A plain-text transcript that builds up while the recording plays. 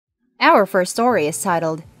Our first story is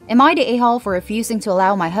titled, Am I the a-hole for refusing to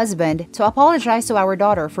allow my husband to apologize to our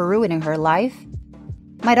daughter for ruining her life?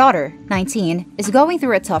 My daughter, 19, is going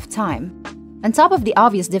through a tough time. On top of the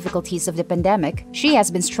obvious difficulties of the pandemic, she has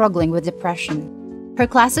been struggling with depression. Her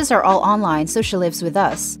classes are all online, so she lives with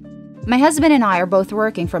us. My husband and I are both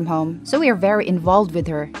working from home, so we are very involved with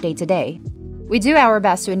her day to day. We do our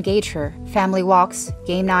best to engage her, family walks,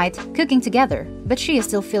 game night, cooking together, but she is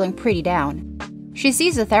still feeling pretty down. She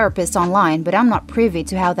sees a therapist online, but I'm not privy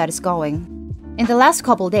to how that is going. In the last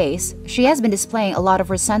couple days, she has been displaying a lot of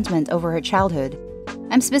resentment over her childhood.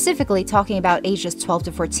 I'm specifically talking about ages 12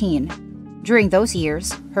 to 14. During those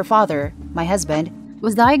years, her father, my husband,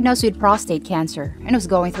 was diagnosed with prostate cancer and was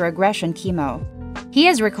going through aggression chemo. He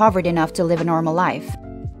has recovered enough to live a normal life.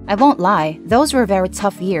 I won't lie, those were very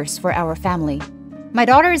tough years for our family. My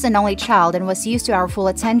daughter is an only child and was used to our full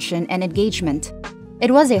attention and engagement. It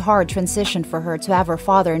was a hard transition for her to have her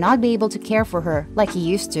father not be able to care for her like he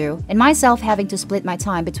used to, and myself having to split my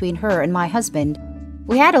time between her and my husband.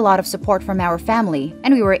 We had a lot of support from our family,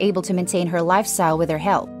 and we were able to maintain her lifestyle with their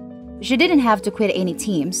help. She didn't have to quit any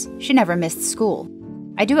teams, she never missed school.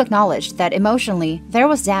 I do acknowledge that emotionally, there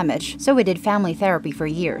was damage, so we did family therapy for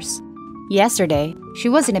years. Yesterday, she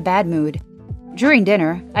was in a bad mood. During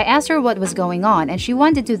dinner, I asked her what was going on and she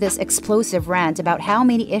went into this explosive rant about how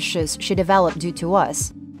many issues she developed due to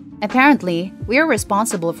us. Apparently, we are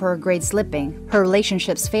responsible for her grades slipping, her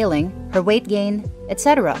relationships failing, her weight gain,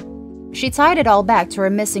 etc. She tied it all back to her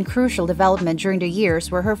missing crucial development during the years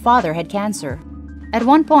where her father had cancer. At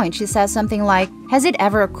one point, she says something like, "Has it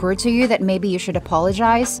ever occurred to you that maybe you should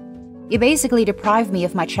apologize? You basically deprived me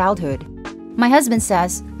of my childhood." My husband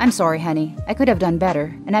says, "I'm sorry, honey. I could have done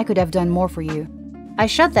better, and I could have done more for you." I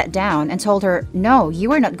shut that down and told her, "No,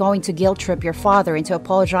 you are not going to guilt trip your father into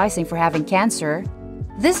apologizing for having cancer.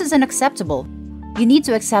 This is unacceptable. You need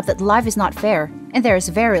to accept that life is not fair, and there is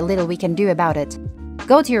very little we can do about it.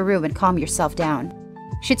 Go to your room and calm yourself down."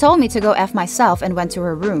 She told me to go F myself and went to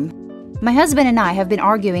her room. My husband and I have been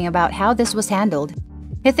arguing about how this was handled.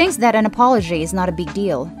 He thinks that an apology is not a big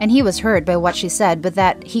deal, and he was hurt by what she said, but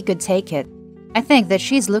that he could take it. I think that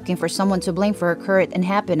she's looking for someone to blame for her current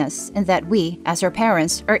unhappiness, and that we, as her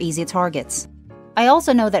parents, are easy targets. I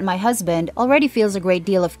also know that my husband already feels a great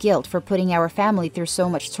deal of guilt for putting our family through so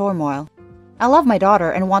much turmoil. I love my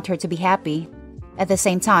daughter and want her to be happy. At the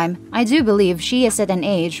same time, I do believe she is at an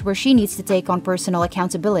age where she needs to take on personal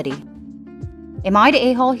accountability. Am I the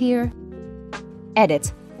a-hole here?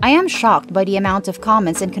 Edit. I am shocked by the amount of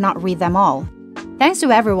comments and cannot read them all. Thanks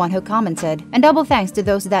to everyone who commented, and double thanks to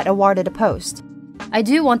those that awarded a post. I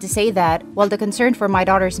do want to say that, while the concern for my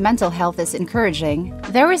daughter's mental health is encouraging,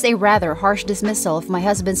 there is a rather harsh dismissal of my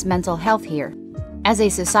husband's mental health here. As a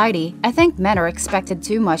society, I think men are expected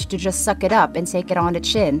too much to just suck it up and take it on the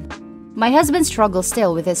chin. My husband struggles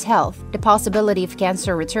still with his health, the possibility of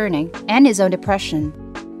cancer returning, and his own depression.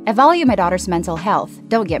 I value my daughter's mental health,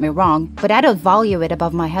 don't get me wrong, but I don't value it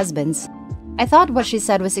above my husband's. I thought what she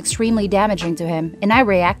said was extremely damaging to him, and I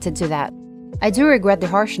reacted to that. I do regret the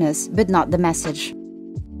harshness, but not the message.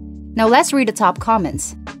 Now let's read the top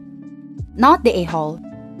comments. Not the a-hole.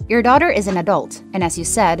 Your daughter is an adult, and as you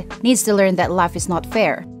said, needs to learn that life is not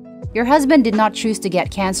fair. Your husband did not choose to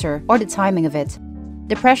get cancer or the timing of it.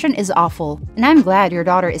 Depression is awful, and I'm glad your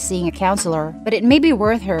daughter is seeing a counselor, but it may be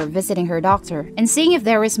worth her visiting her doctor and seeing if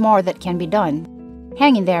there is more that can be done.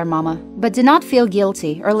 Hang in there, mama, but do not feel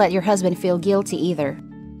guilty or let your husband feel guilty either.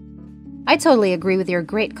 I totally agree with your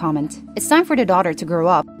great comment. It's time for the daughter to grow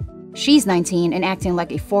up. She's 19 and acting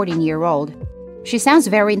like a 14-year-old. She sounds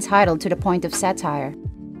very entitled to the point of satire.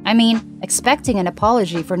 I mean, expecting an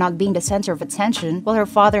apology for not being the center of attention while her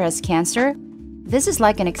father has cancer? This is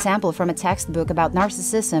like an example from a textbook about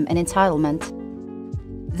narcissism and entitlement.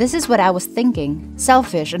 This is what I was thinking,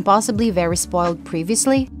 selfish and possibly very spoiled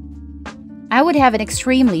previously. I would have an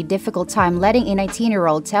extremely difficult time letting a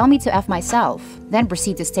 19-year-old tell me to F myself, then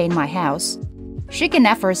proceed to stay in my house. She can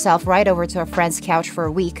F herself right over to a friend's couch for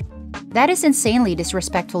a week. That is insanely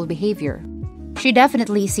disrespectful behavior. She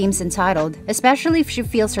definitely seems entitled, especially if she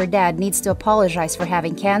feels her dad needs to apologize for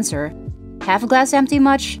having cancer. Half glass empty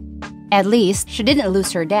much? At least, she didn't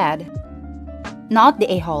lose her dad. Not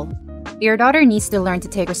the a-hole. Your daughter needs to learn to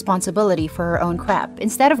take responsibility for her own crap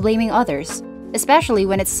instead of blaming others. Especially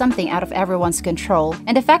when it's something out of everyone's control,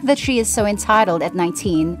 and the fact that she is so entitled at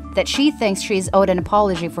 19 that she thinks she is owed an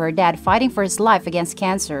apology for her dad fighting for his life against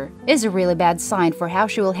cancer is a really bad sign for how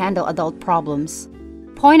she will handle adult problems.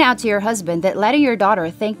 Point out to your husband that letting your daughter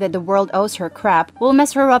think that the world owes her crap will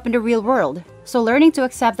mess her up in the real world, so learning to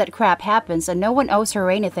accept that crap happens and no one owes her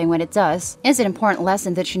anything when it does is an important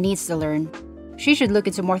lesson that she needs to learn. she should look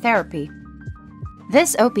into more therapy.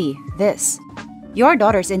 This OP, this. Your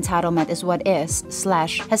daughter's entitlement is what is,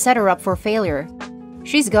 / has set her up for failure.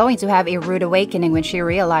 She's going to have a rude awakening when she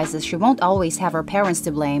realizes she won't always have her parents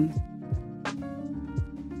to blame.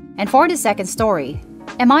 And for the second story,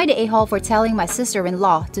 am I the a-hole for telling my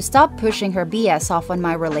sister-in-law to stop pushing her BS off on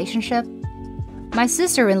my relationship? My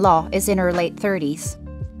sister-in-law is in her late 30s.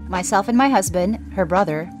 Myself and my husband, her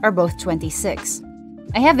brother, are both 26.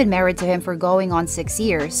 I have been married to him for going on 6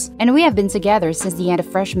 years, and we have been together since the end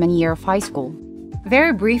of freshman year of high school.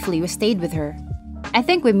 Very briefly, we stayed with her. I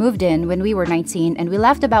think we moved in when we were 19 and we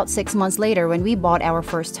left about 6 months later when we bought our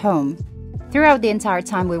first home. Throughout the entire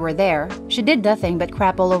time we were there, she did nothing but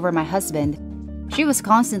crap all over my husband. She was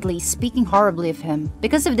constantly speaking horribly of him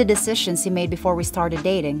because of the decisions he made before we started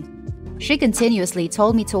dating. She continuously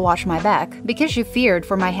told me to watch my back because she feared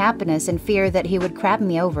for my happiness and feared that he would crap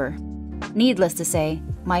me over. Needless to say,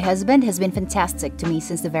 my husband has been fantastic to me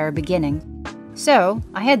since the very beginning. So,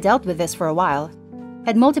 I had dealt with this for a while.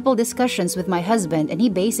 Had multiple discussions with my husband and he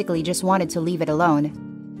basically just wanted to leave it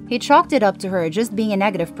alone. He chalked it up to her just being a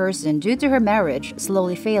negative person due to her marriage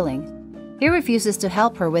slowly failing. He refuses to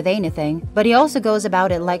help her with anything, but he also goes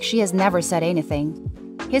about it like she has never said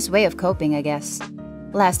anything. His way of coping, I guess.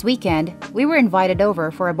 Last weekend, we were invited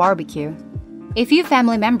over for a barbecue. A few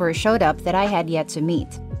family members showed up that I had yet to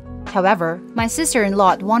meet. However, my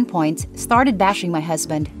sister-in-law at one point started bashing my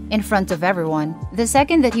husband in front of everyone the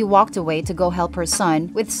second that he walked away to go help her son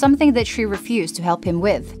with something that she refused to help him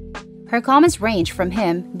with. Her comments range from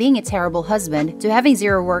him being a terrible husband to having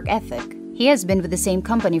zero work ethic. He has been with the same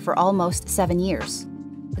company for almost 7 years.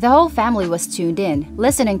 The whole family was tuned in,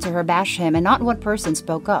 listening to her bash him, and not one person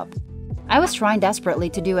spoke up. I was trying desperately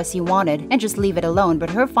to do as he wanted and just leave it alone, but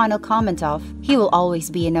her final comment of, "He will always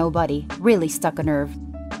be a nobody," really stuck a nerve.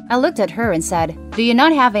 I looked at her and said, "Do you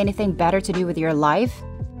not have anything better to do with your life?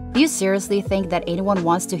 Do you seriously think that anyone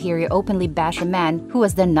wants to hear you openly bash a man who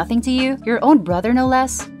has done nothing to you, your own brother no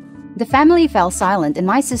less?" The family fell silent and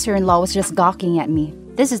my sister-in-law was just gawking at me.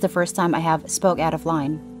 This is the first time I have spoke out of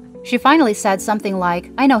line. She finally said something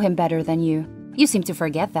like, "I know him better than you. You seem to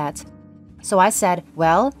forget that." So I said,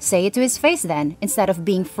 "Well, say it to his face then, instead of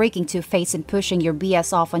being freaking two-faced and pushing your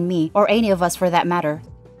BS off on me, or any of us for that matter.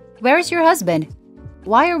 Where is your husband?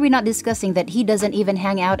 Why are we not discussing that he doesn't even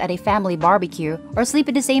hang out at a family barbecue or sleep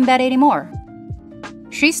in the same bed anymore?"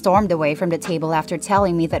 She stormed away from the table after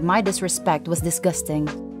telling me that my disrespect was disgusting.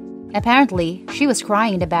 Apparently, she was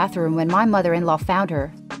crying in the bathroom when my mother-in-law found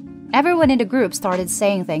her. Everyone in the group started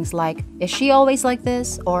saying things like, "Is she always like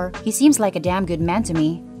this?" Or, "He seems like a damn good man to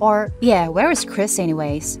me." Or, "Yeah, where is Chris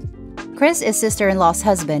anyways?" Chris is sister-in-law's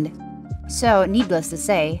husband. So, needless to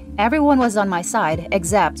say, everyone was on my side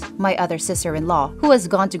except my other sister-in-law, who has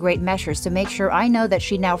gone to great measures to make sure I know that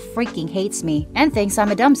she now freaking hates me and thinks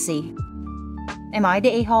I'm a dumpsy. Am I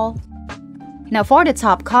the a-hole? Now for the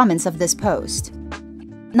top comments of this post.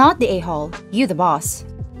 Not the a-hole, you the boss.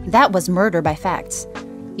 That was murder by facts.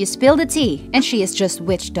 You spilled the tea, and she is just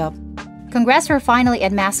witched up. Congrats for finally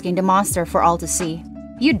unmasking the monster for all to see.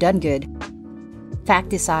 You done good.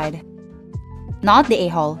 Facticide. Not the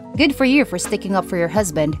a-hole. Good for you for sticking up for your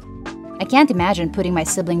husband. I can't imagine putting my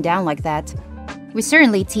sibling down like that. We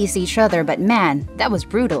certainly tease each other, but man, that was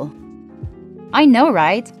brutal. I know,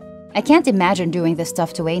 right? I can't imagine doing this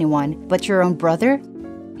stuff to anyone, but your own brother?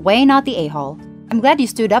 Way not the a-hole. I'm glad you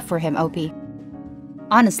stood up for him, OP.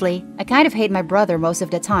 Honestly, I kind of hate my brother most of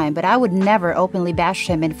the time, but I would never openly bash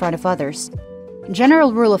him in front of others.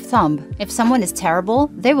 General rule of thumb, if someone is terrible,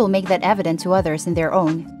 they will make that evident to others in their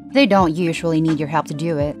own. They don't usually need your help to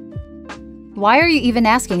do it. Why are you even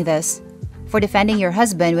asking this? For defending your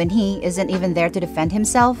husband when he isn't even there to defend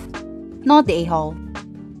himself? Not the a-hole.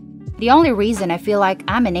 The only reason I feel like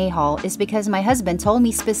I'm an a-hole is because my husband told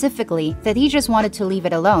me specifically that he just wanted to leave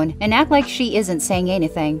it alone and act like she isn't saying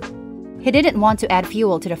anything. He didn't want to add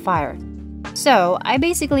fuel to the fire. So, I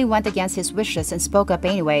basically went against his wishes and spoke up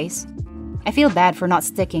anyways. I feel bad for not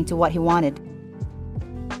sticking to what he wanted.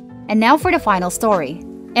 And now for the final story.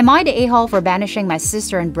 Am I the a-hole for banishing my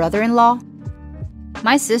sister and brother-in-law?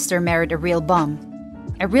 My sister married a real bum.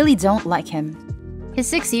 I really don't like him. He's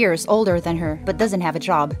 6 years older than her but doesn't have a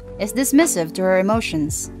job, is dismissive to her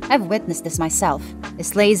emotions. I've witnessed this myself.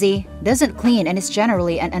 Is lazy, doesn't clean, and is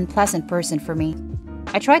generally an unpleasant person for me.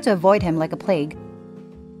 I tried to avoid him like a plague.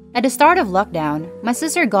 At the start of lockdown, my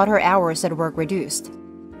sister got her hours at work reduced.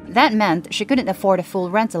 That meant she couldn't afford a full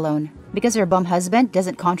rent alone because her bum husband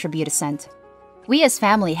doesn't contribute a cent. We as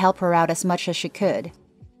family help her out as much as she could.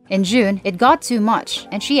 In June, it got too much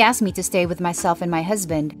and she asked me to stay with myself and my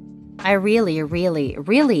husband. I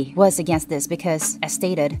really was against this because, as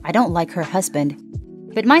stated, I don't like her husband.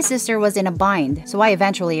 But my sister was in a bind, so I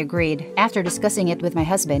eventually agreed after discussing it with my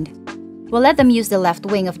husband. We'll let them use the left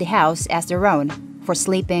wing of the house as their own, for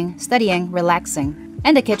sleeping, studying, relaxing,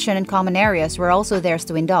 and the kitchen and common areas were also theirs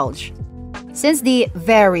to indulge. Since the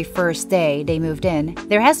very first day they moved in,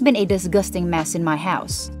 there has been a disgusting mess in my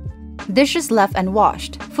house. Dishes left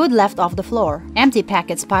unwashed, food left off the floor, empty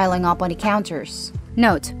packets piling up on the counters.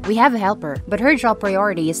 Note, we have a helper, but her job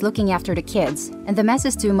priority is looking after the kids, and the mess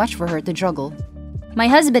is too much for her to juggle. My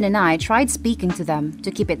husband and I tried speaking to them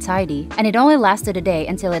to keep it tidy, and it only lasted a day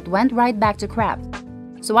until it went right back to crap.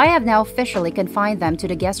 So I have now officially confined them to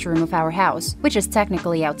the guest room of our house, which is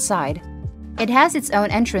technically outside. It has its own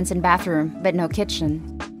entrance and bathroom, but no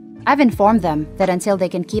kitchen. I've informed them that until they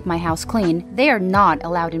can keep my house clean, they are not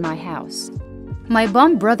allowed in my house. My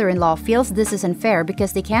bum brother-in-law feels this is unfair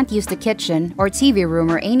because they can't use the kitchen or TV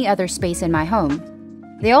room or any other space in my home.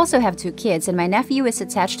 They also have 2 kids and my nephew is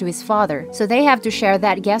attached to his father, so they have to share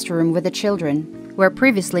that guest room with the children, where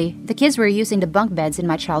previously, the kids were using the bunk beds in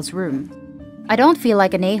my child's room. I don't feel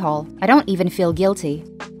like an a-hole, I don't even feel guilty.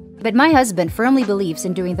 But my husband firmly believes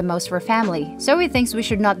in doing the most for family, so he thinks we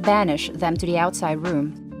should not banish them to the outside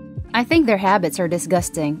room. I think their habits are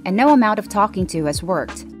disgusting and no amount of talking to has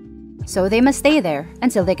worked. So they must stay there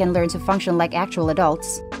until they can learn to function like actual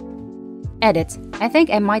adults. Edit. I think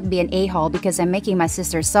I might be an a-hole because I'm making my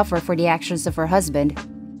sister suffer for the actions of her husband.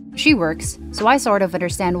 She works, so I sort of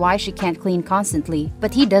understand why she can't clean constantly,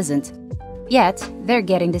 but he doesn't. Yet, they're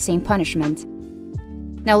getting the same punishment.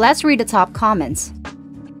 Now let's read the top comments.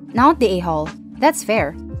 Not the a-hole. That's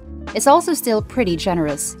fair. It's also still pretty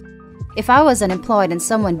generous. If I was unemployed and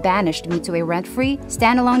someone banished me to a rent-free,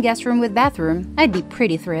 standalone guest room with bathroom, I'd be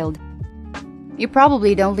pretty thrilled. You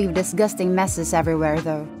probably don't leave disgusting messes everywhere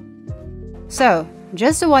though. So,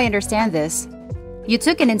 just so I understand this, you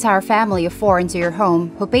took an entire family of 4 into your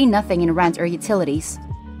home who pay nothing in rent or utilities.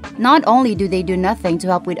 Not only do they do nothing to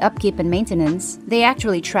help with upkeep and maintenance, they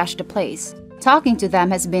actually trash the place. Talking to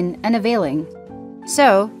them has been unavailing.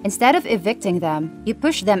 So, instead of evicting them, you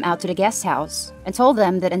pushed them out to the guest house and told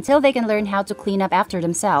them that until they can learn how to clean up after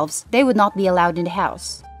themselves, they would not be allowed in the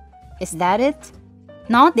house. Is that it?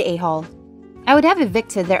 Not the a-hole. I would have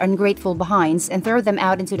evicted their ungrateful behinds and throw them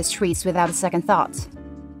out into the streets without a second thought.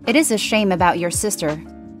 It is a shame about your sister.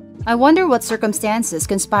 I wonder what circumstances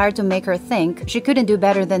conspired to make her think she couldn't do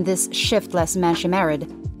better than this shiftless man she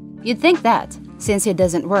married. You'd think that, since he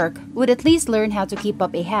doesn't work, would at least learn how to keep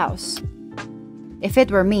up a house. If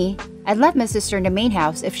it were me, I'd let my sister in the main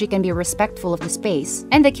house if she can be respectful of the space,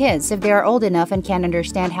 and the kids if they are old enough and can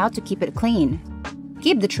understand how to keep it clean.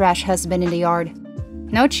 Keep the trash husband in the yard.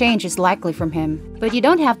 No change is likely from him, but you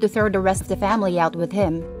don't have to throw the rest of the family out with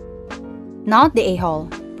him. Not the a-hole.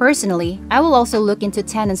 Personally, I will also look into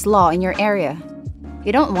tenants' law in your area.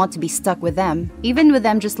 You don't want to be stuck with them, even with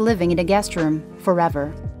them just living in the guest room,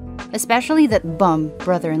 forever. Especially that bum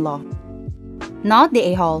brother-in-law. Not the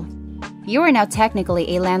a-hole. You are now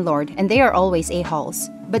technically a landlord and they are always a-holes,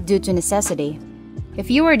 but due to necessity.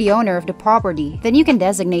 If you are the owner of the property, then you can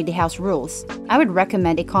designate the house rules. I would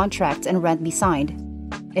recommend a contract and rent be signed.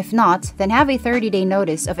 If not, then have a 30-day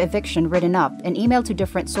notice of eviction written up and emailed to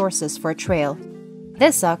different sources for a trail.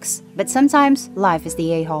 This sucks, but sometimes life is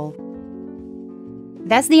the a-hole.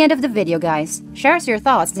 That's the end of the video, guys. Share us your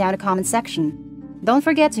thoughts down in the comment section. Don't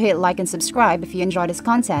forget to hit like and subscribe if you enjoy this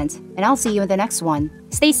content, and I'll see you in the next one.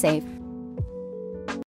 Stay safe.